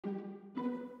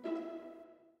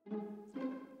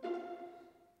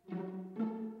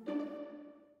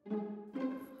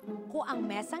Kung ang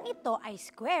mesang ito ay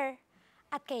square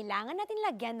at kailangan natin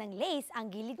lagyan ng lace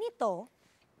ang gilid nito,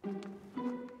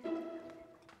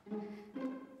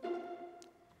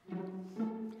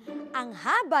 ang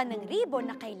haba ng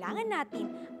ribbon na kailangan natin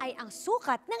ay ang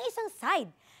sukat ng isang side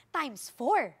times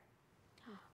 4.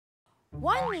 1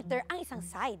 meter ang isang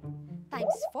side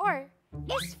times 4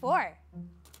 is 4.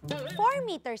 4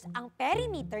 meters ang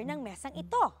perimeter ng mesang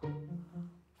ito.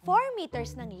 4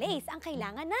 meters ng lace ang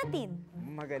kailangan natin.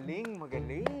 Magaling,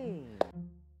 magaling.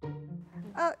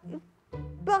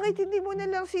 Bakit hindi mo na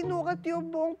lang sinukat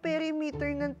yung buong perimeter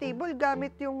ng table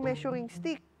gamit yung measuring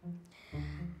stick?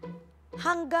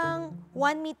 Hanggang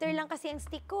 1 meter lang kasi ang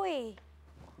stick ko eh.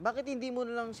 Bakit hindi mo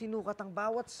na lang sinukat ang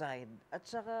bawat side at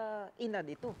saka inad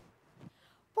ito?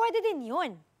 Pwede din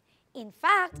yun. In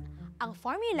fact, ang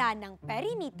formula ng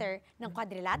perimeter ng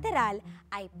quadrilateral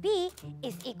ay P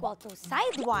is equal to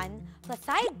side 1 plus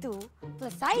side 2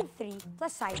 plus side 3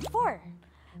 plus side 4.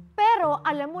 Pero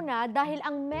alam mo na dahil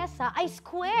ang mesa ay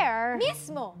square.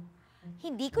 Mismo!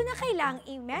 Hindi ko na kailangang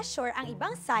i-measure ang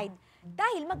ibang side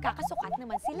dahil magkakasukat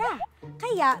naman sila.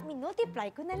 Kaya,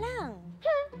 minultiply ko na lang.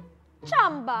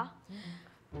 Chamba!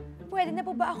 Pwede na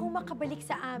po ba akong makabalik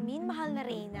sa amin, mahal na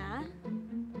Reyna?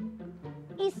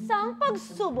 Isang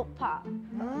pagsubok pa.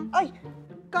 Ay,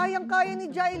 kayang-kaya ni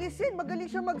Jailis. Magaling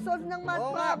siya mag-solve ng math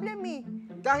Oo nga. problem eh.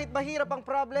 Kahit mahirap ang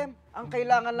problem, ang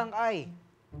kailangan lang ay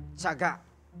tiyaga,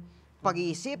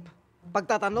 pag-iisip,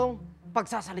 pagtatanong,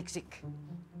 pagsasaliksik.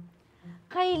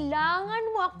 Kailangan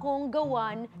mo akong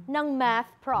gawan ng math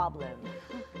problem.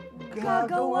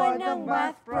 Gagawa ng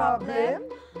math problem?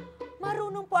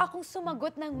 Marunong po akong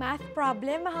sumagot ng math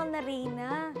problem, mahal na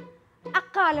Reyna.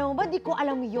 Akala mo ba di ko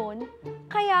alam yon?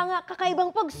 Kaya nga kakaibang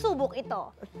pagsubok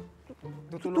ito.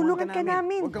 Tutulungan ka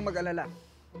namin. Huwag kang mag-alala.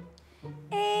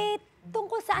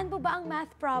 Tungkol saan po ba ang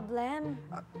math problem?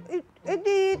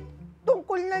 Di,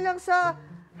 tungkol na lang sa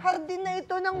hardin na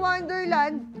ito ng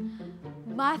Wonderland.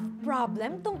 Math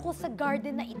problem tungkol sa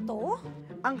garden na ito?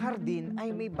 Ang hardin ay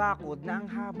may bakod na ang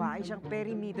haba ay siyang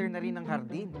perimeter na rin ng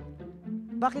hardin.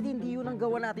 Bakit hindi yun ang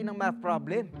gawa natin ng math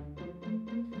problem?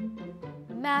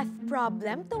 Math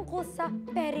problem tungkol sa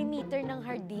perimeter ng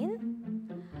hardin?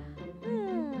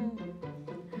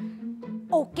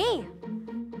 Okay.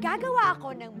 Gagawa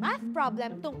ako ng math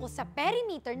problem tungkol sa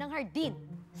perimeter ng hardin.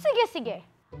 Sige, sige.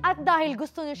 At dahil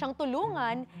gusto niyo siyang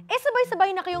tulungan,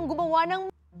 sabay-sabay na kayong gumawa ng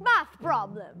math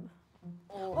problem.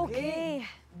 Okay.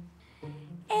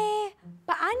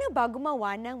 Paano ba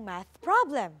gumawa ng math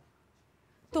problem?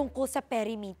 Tungkol sa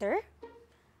perimeter?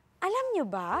 Alam niyo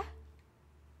ba?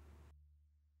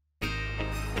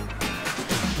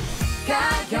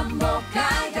 Kaya mo,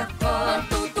 kaya ko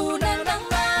magtutunan ng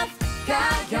math.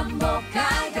 Kaya mo,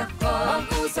 kaya ko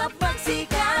mag-usap,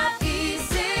 magsikap,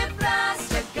 isip, plus,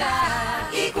 tsaka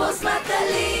equals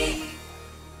MathDali.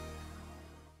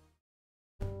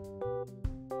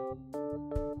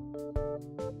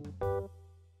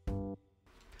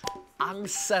 Ang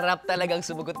sarap talagang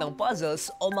sumagot ng puzzles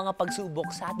o mga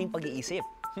pagsubok sa ating pag-iisip.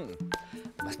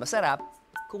 Mas masarap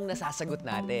kung nasasagot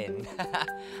natin.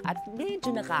 At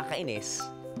medyo nakakainis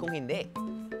kung hindi.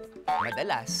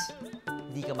 Madalas,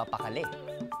 di ka mapakali.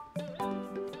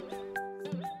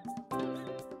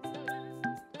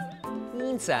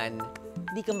 Minsan,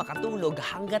 di ka makatulog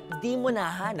hanggat di mo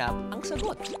nahanap ang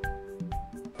sagot.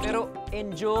 Pero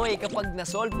enjoy kapag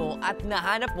nasolve mo at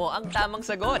nahanap mo ang tamang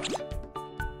sagot.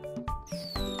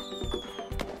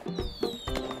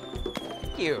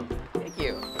 Thank you. Thank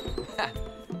you.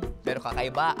 Pero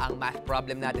kakaiba ang math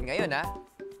problem natin ngayon, ha?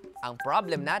 Ang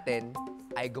problem natin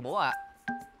ay gumawa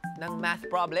ng math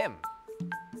problem.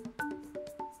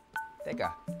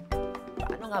 Teka,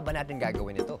 paano nga ba natin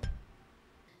gagawin ito?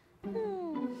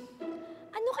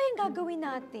 Ano kayang gagawin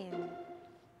natin?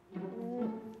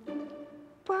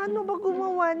 Paano ba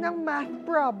gumawa ng math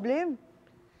problem?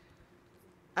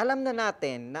 Alam na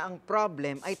natin na ang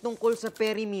problem ay tungkol sa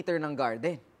perimeter ng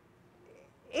garden.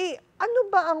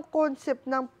 Ano ba ang concept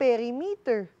ng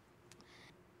perimeter?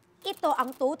 Ito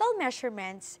ang total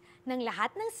measurements ng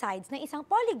lahat ng sides ng isang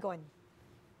polygon.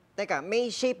 Teka, may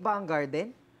shape ba ang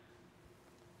garden?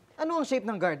 Ano ang shape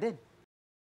ng garden?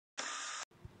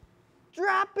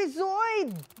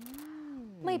 Trapezoid!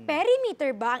 May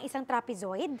perimeter ba ang isang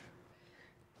trapezoid?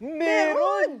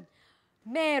 Meron!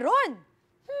 Meron!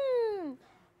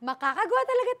 Makakagawa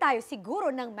talaga tayo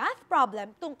siguro ng math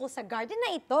problem tungkol sa garden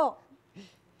na ito.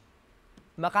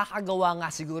 Makakagawa nga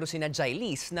siguro sina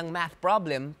Jailis ng math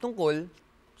problem tungkol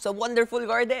sa wonderful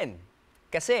garden.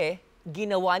 Kasi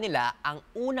ginawa nila ang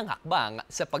unang hakbang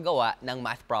sa paggawa ng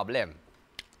math problem.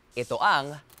 Ito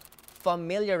ang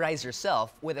familiarize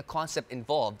yourself with the concept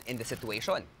involved in the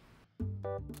situation.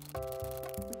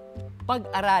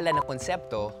 Pag-aralan ng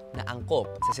konsepto na angkop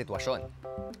sa sitwasyon.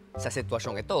 Sa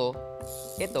sitwasyong ito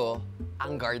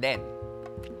ang garden.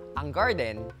 Ang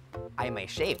garden ay may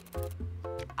shape.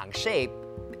 Ang shape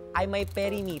ay may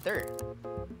perimeter.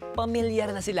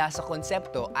 Pamilyar na sila sa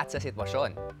konsepto at sa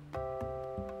sitwasyon.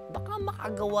 Baka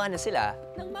makagawa na sila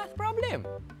ng math problem.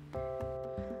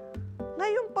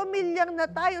 Ngayong pamilyar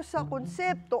na tayo sa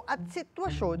konsepto at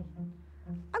sitwasyon,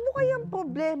 ano kayang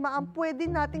problema ang pwede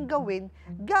nating gawin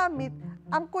gamit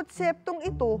ang konseptong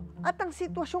ito at ang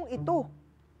sitwasyong ito?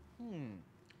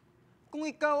 Kung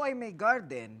ikaw ay may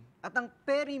garden at ang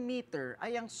perimeter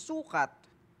ay ang sukat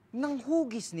ng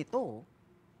hugis nito,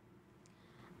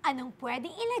 Anong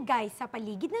pwedeng ilagay sa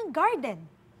paligid ng garden?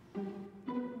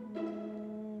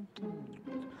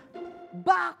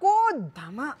 Bakod!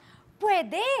 tama.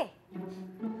 Pwede!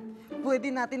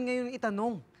 Pwede natin ngayon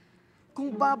itanong,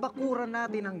 kung babakuran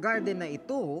natin ang garden na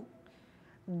ito,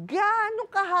 Gaano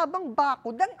kahabang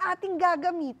bakod ang ating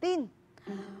gagamitin?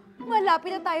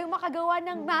 Malapit na tayong makagawa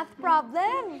ng math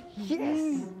problem.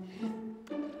 Yes!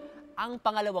 Ang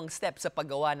pangalawang step sa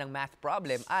paggawa ng math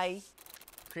problem ay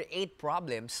create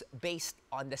problems based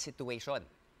on the situation.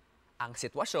 Ang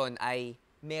sitwasyon ay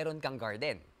meron kang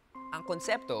garden. Ang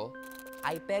konsepto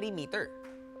ay perimeter.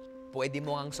 Pwede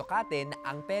mo ngang sukatin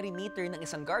ang perimeter ng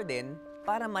isang garden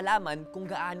para malaman kung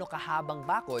gaano kahabang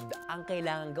bakod ang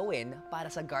kailangang gawin para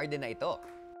sa garden na ito.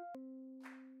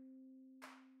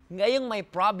 Ngayong may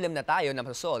problem na tayo na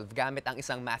masosolve gamit ang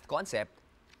isang math concept,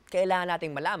 kailangan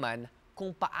nating malaman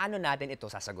kung paano natin ito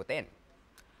sasagutin.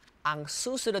 Ang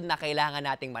susunod na kailangan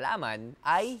nating malaman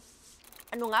ay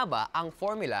ano nga ba ang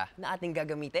formula na ating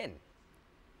gagamitin?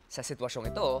 Sa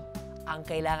sitwasyong ito, ang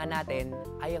kailangan natin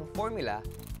ay ang formula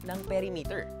ng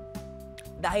perimeter.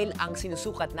 Dahil ang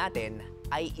sinusukat natin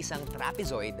ay isang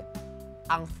trapezoid,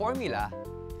 ang formula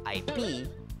ay P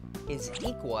is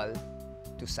equal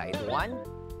to side 1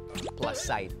 plus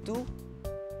side 2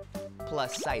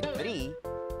 plus side 3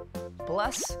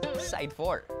 plus side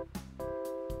 4.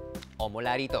 O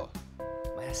mula rito,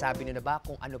 masasabi niyo na ba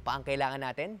kung ano pa ang kailangan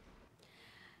natin?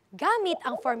 Gamit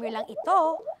ang formulang ito,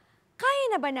 kaya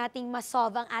na ba nating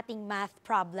masolve ang ating math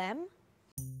problem?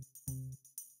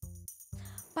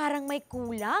 Parang may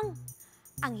kulang.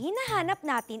 Ang hinahanap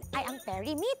natin ay ang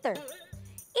perimeter.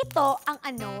 Ito ang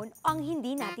unknown o ang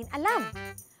hindi natin alam.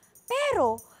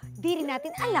 Pero, di rin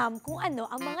natin alam kung ano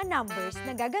ang mga numbers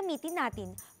na gagamitin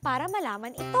natin para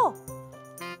malaman ito.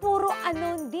 Puro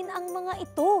unknown din ang mga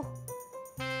ito.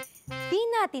 Di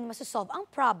natin masosolve ang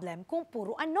problem kung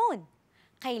puro unknown.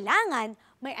 Kailangan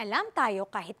may alam tayo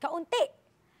kahit kaunti.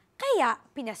 Kaya,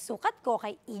 pinasukat ko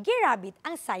kay Iggy Rabbit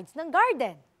ang sides ng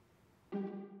garden.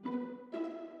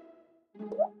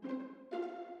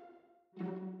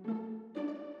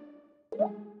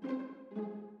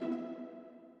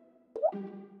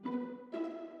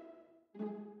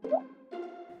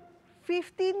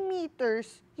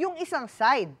 $15 yung isang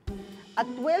side. At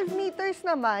 12 meters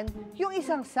naman yung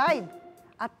isang side.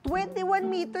 At 21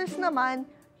 meters naman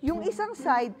yung isang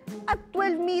side. At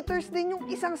 12 meters din yung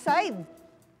isang side.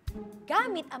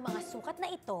 Gamit ang mga sukat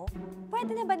na ito,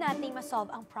 pwede na ba nating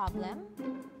masolve ang problem?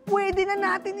 Pwede na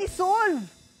natin isolve!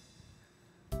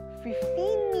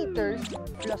 15 meters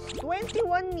plus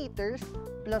 21 meters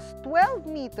plus 12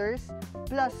 meters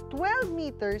plus 12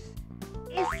 meters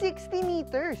is 60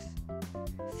 meters.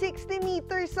 60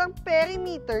 meters ang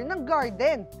perimeter ng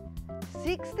garden.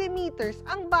 60 meters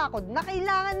ang bakod na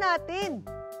kailangan natin.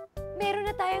 Meron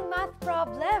na tayong math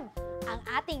problem. Ang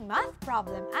ating math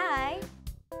problem ay...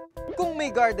 Kung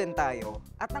may garden tayo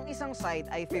at ang isang side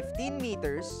ay 15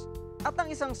 meters at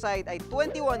ang isang side ay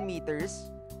 21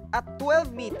 meters at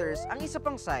 12 meters ang isa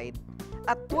pang side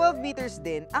at 12 meters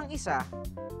din ang isa,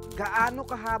 gaano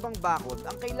kahabang bakod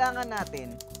ang kailangan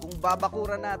natin kung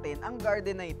babakuran natin ang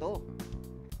garden na ito?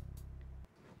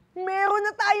 Meron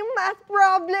na tayong math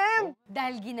problem!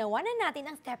 Dahil ginawa na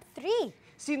natin ang step 3.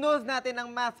 Sinolve natin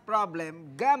ang math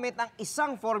problem gamit ang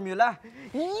isang formula.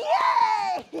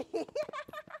 Yay!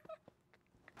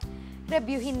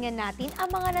 Reviewin nga natin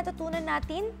ang mga natutunan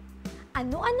natin.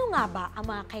 Ano-ano nga ba ang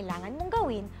mga kailangan mong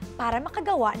gawin para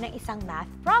makagawa ng isang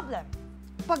math problem?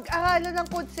 Pag-aralan ng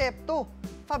konsepto.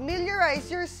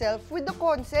 Familiarize yourself with the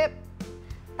concept.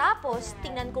 Tapos,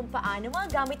 tingnan kung paano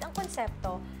magagamit ang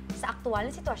konsepto sa aktual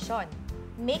na sitwasyon.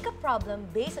 Make a problem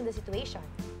based on the situation.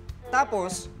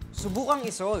 Tapos, subukang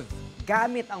isolve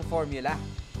gamit ang formula.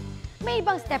 May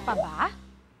ibang step pa ba?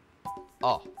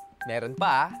 Oh, meron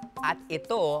pa. At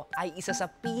ito ay isa sa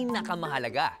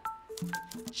pinakamahalaga.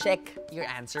 Check your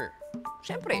answer.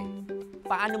 Siyempre,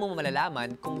 paano mo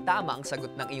malalaman kung tama ang sagot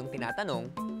ng iyong tinatanong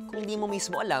kung di mo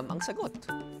mismo alam ang sagot?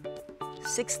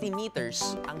 60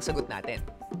 meters ang sagot natin.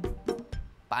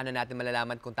 Paano natin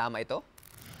malalaman kung tama ito?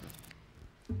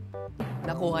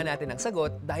 Nakuha natin ang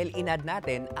sagot dahil inad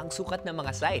natin ang sukat ng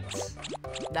mga sides.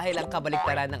 Dahil ang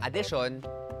kabaliktaran ng addition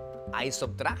ay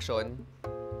subtraction,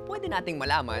 pwede nating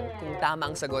malaman kung tama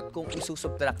ang sagot kung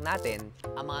isusubtract natin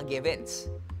ang mga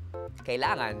givens.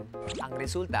 Kailangan ang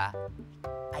resulta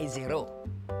ay 0.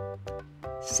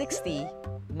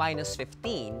 60 minus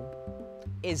 15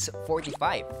 is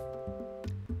 45.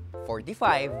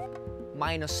 45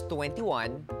 minus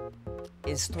 21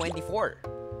 is 24.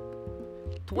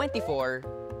 24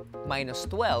 minus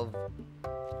 12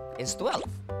 is 12.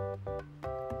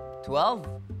 12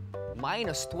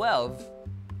 minus 12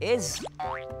 is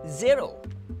 0.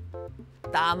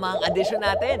 Tama ang addition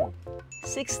natin.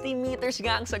 60 meters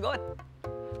nga ang sagot.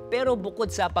 Pero bukod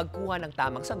sa pagkuha ng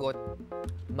tamang sagot,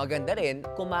 maganda rin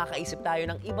kung makakaisip tayo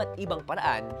ng iba't ibang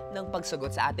paraan ng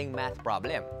pagsagot sa ating math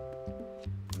problem.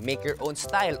 Make your own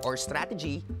style or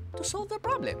strategy to solve the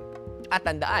problem. At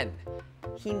tandaan,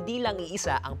 hindi lang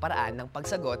iisa ang paraan ng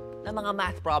pagsagot ng mga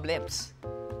math problems.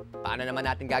 Paano naman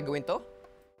natin gagawin to?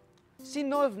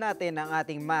 Sinolve natin ang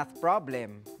ating math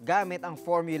problem gamit ang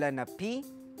formula na P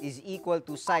is equal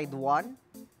to side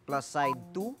 1 plus side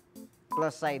 2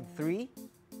 plus side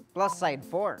 3 plus side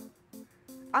 4.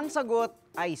 Ang sagot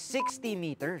ay 60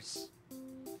 meters.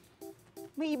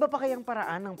 May iba pa kayang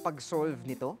paraan ng pag-solve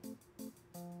nito?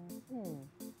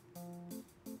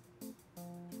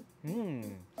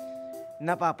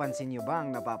 Napapansin niyo ba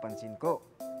ang napapansin ko?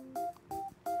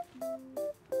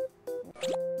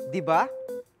 Diba?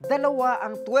 Dalawa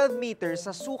ang 12 meters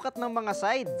sa sukat ng mga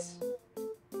sides.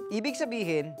 Ibig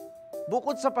sabihin,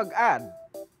 bukod sa pag-add,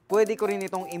 pwede ko rin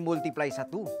itong i-multiply sa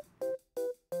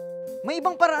 2. May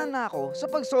ibang paraan na ako sa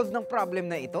pag-solve ng problem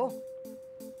na ito.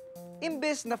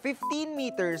 Imbes na 15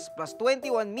 meters plus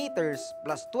 21 meters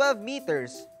plus 12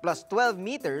 meters plus 12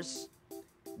 meters,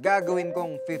 gagawin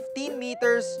kong 15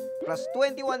 meters plus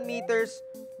 21 meters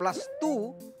plus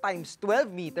 2 times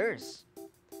 12 meters.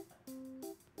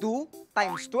 2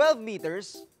 times 12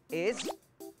 meters is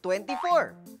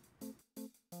 24.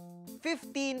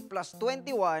 15 plus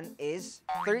 21 is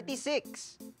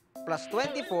 36. Plus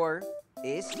 24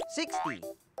 is 60.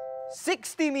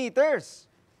 60 meters!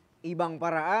 Ibang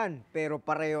paraan, pero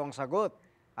pareho ang sagot.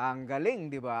 Ang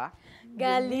galing, di ba?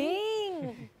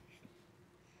 Galing!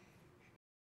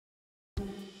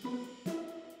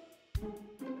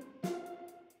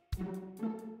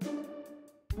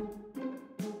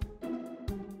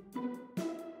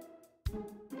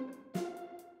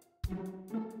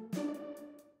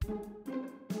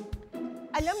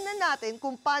 Alam na natin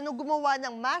kung paano gumawa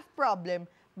ng math problem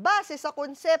base sa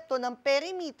konsepto ng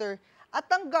perimeter at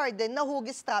ang garden na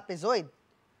hugis trapezoid.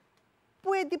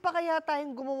 Pwede pa kaya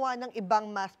tayong gumawa ng ibang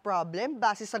math problem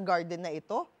base sa garden na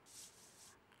ito?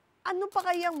 Ano pa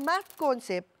kayang math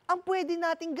concept ang pwede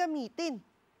nating gamitin?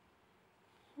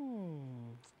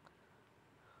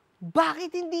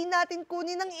 Bakit hindi natin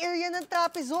kunin ang area ng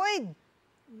trapezoid?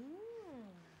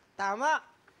 Tama!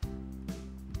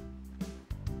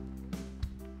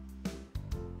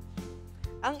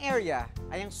 Ang area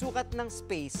ay ang sukat ng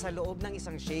space sa loob ng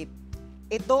isang shape.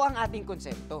 Ito ang ating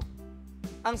konsepto.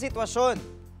 Ang sitwasyon,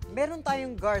 meron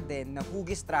tayong garden na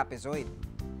hugis trapezoid.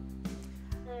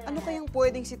 Ano kayang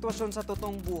pwedeng sitwasyon sa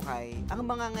totoong buhay ang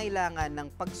mangangailangan ng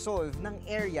pag-solve ng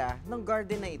area ng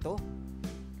garden na ito?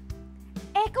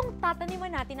 Eh kung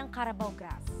tataniman natin ang Carabao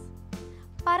grass,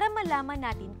 para malaman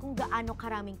natin kung gaano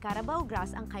karaming Carabao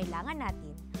grass ang kailangan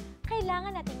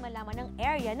nating malaman ang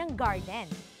area ng garden.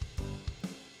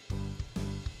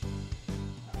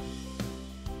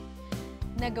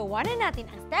 Nagawa na natin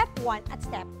ang step 1 at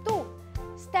step 2.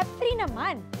 Step 3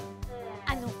 naman.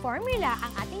 Anong formula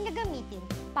ang ating gagamitin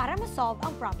para ma-solve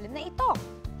ang problem na ito?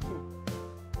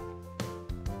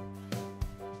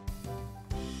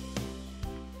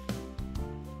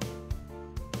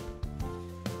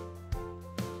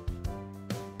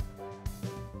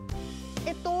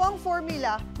 Ito ang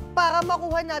formula para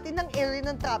makuha natin ang area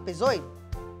ng trapezoid.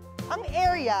 Ang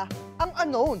area, ang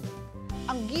unknown.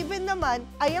 Ang given naman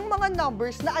ay ang mga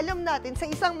numbers na alam natin sa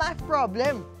isang math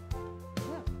problem.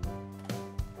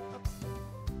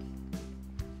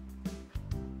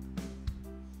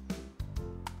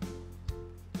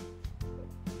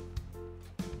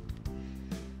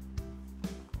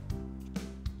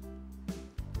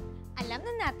 Alam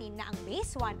na natin na ang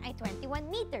base 1 ay 21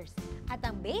 meters at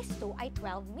ang base 2 ay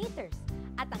 12 meters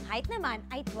at ang height naman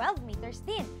ay 12 meters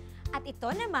din at ito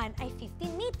naman ay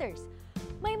 15 meters.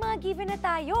 May mga given na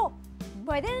tayo.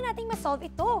 Pwede na nating ma-solve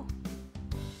ito.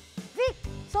 Vic,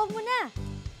 solve mo na!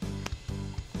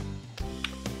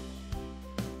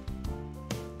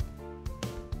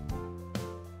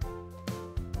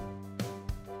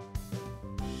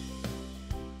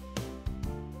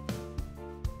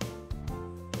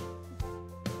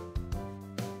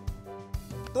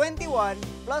 21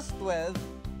 plus 12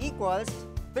 equals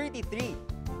 33.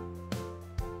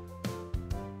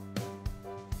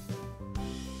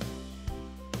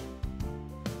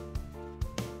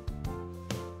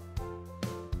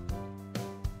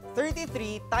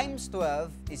 Thirty-three times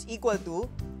 12 is equal to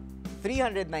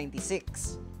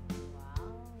 396.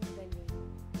 Wow, galing.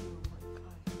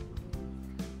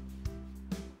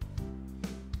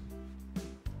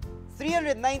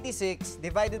 396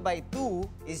 divided by 2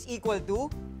 is equal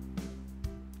to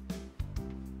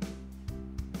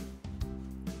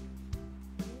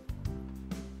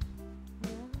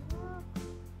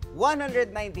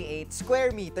 198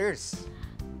 square meters.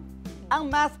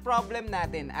 Ang math problem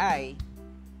natin ay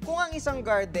kung ang isang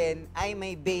garden ay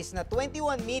may base na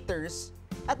 21 meters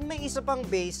at may isa pang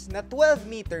base na 12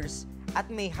 meters at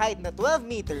may height na 12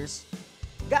 meters,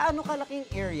 gaano kalaking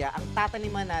area ang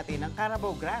tataniman natin ng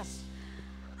Carabao grass?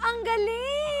 Ang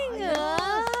galing!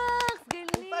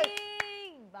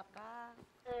 Galing! Baka.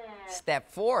 Step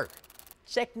 4.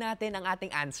 Check natin ang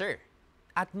ating answer.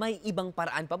 At may ibang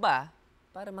paraan pa ba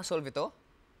para masolve ito?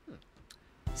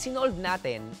 Sinolve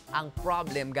natin ang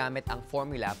problem gamit ang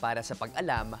formula para sa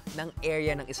pag-alam ng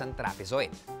area ng isang trapezoid.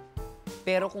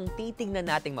 Pero kung titignan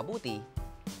nating mabuti,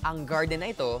 ang garden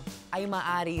na ito ay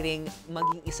maaari ring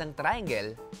maging isang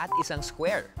triangle at isang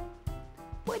square.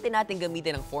 Pwede natin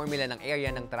gamitin ang formula ng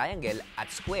area ng triangle at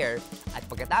square at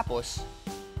pagkatapos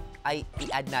ay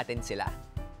i-add natin sila.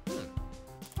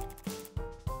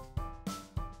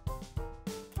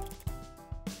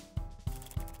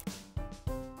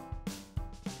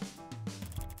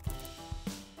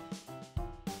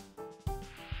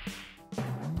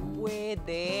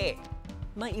 Pwede.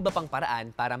 May iba pang paraan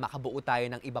para makabuo tayo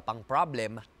ng iba pang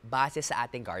problem base sa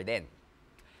ating garden.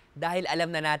 Dahil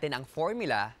alam na natin ang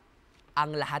formula,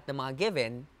 ang lahat ng mga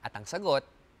given at ang sagot,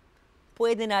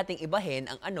 pwede nating ibahin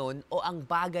ang unknown o ang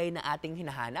bagay na ating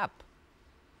hinahanap.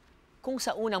 Kung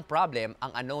sa unang problem,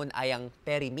 ang unknown ay ang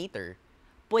perimeter,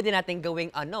 pwede nating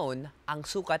gawing unknown ang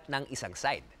sukat ng isang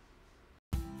side.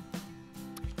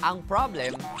 Ang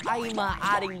problem ay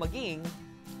maaaring maging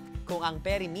kung ang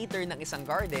perimeter ng isang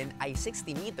garden ay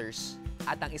 60 meters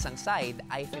at ang isang side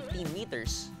ay 15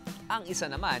 meters, ang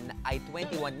isa naman ay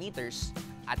 21 meters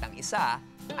at ang isa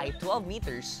ay 12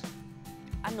 meters,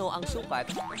 ano ang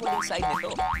sukat ng huling side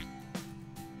nito?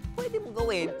 Pwede mong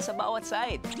gawin sa bawat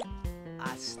side.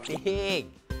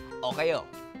 Astig! O kayo,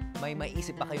 may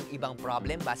maisip pa kayong ibang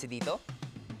problem base dito?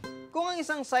 Kung ang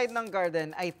isang side ng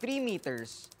garden ay 3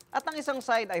 meters at ang isang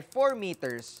side ay 4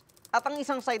 meters at ang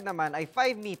isang side naman ay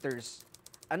 5 meters,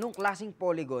 anong klaseng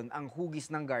polygon ang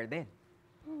hugis ng garden?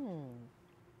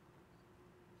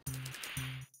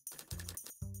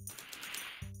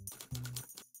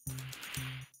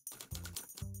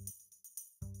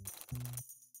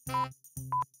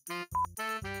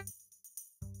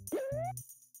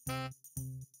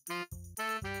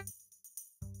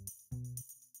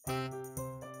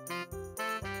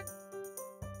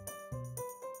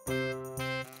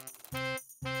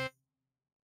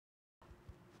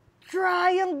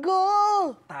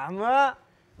 Triangle! Tama!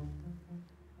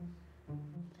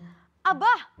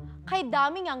 Aba, kay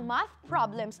daming ang math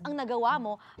problems ang nagawa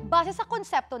mo base sa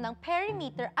konsepto ng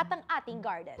perimeter at ang ating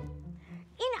garden.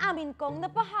 Inaamin kong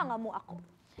napahanga mo ako.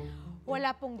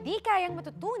 Wala pong di kayang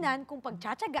matutunan kung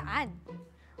pagtsatsagaan.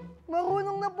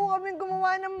 Marunong na po kaming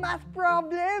gumawa ng math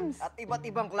problems. At iba't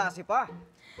ibang klase pa.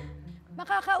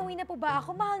 Makakauwi na po ba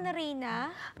ako, mahal na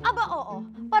Reyna? Aba oo,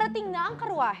 parating na ang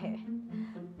karwahe.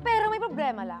 Pero may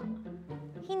problema lang.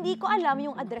 Hindi ko alam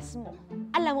yung address mo.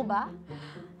 Alam mo ba?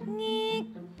 Nick,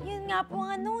 yun nga po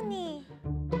ang ano ni.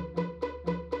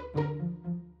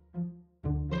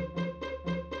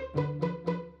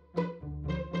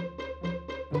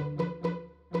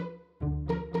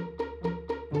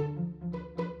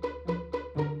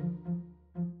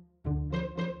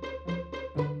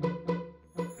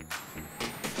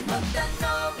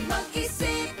 Magtanong,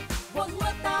 mag-isip, huwag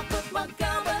matakot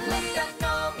magkamali.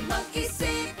 Magtanong,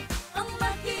 mag-isip, ang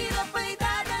mahirap ay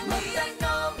dadali.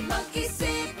 Magtanong,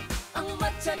 mag-isip, ang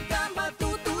matyaga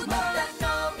matutunan.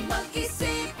 Magtanong,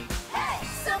 mag-isip,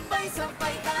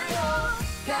 sabay-sabay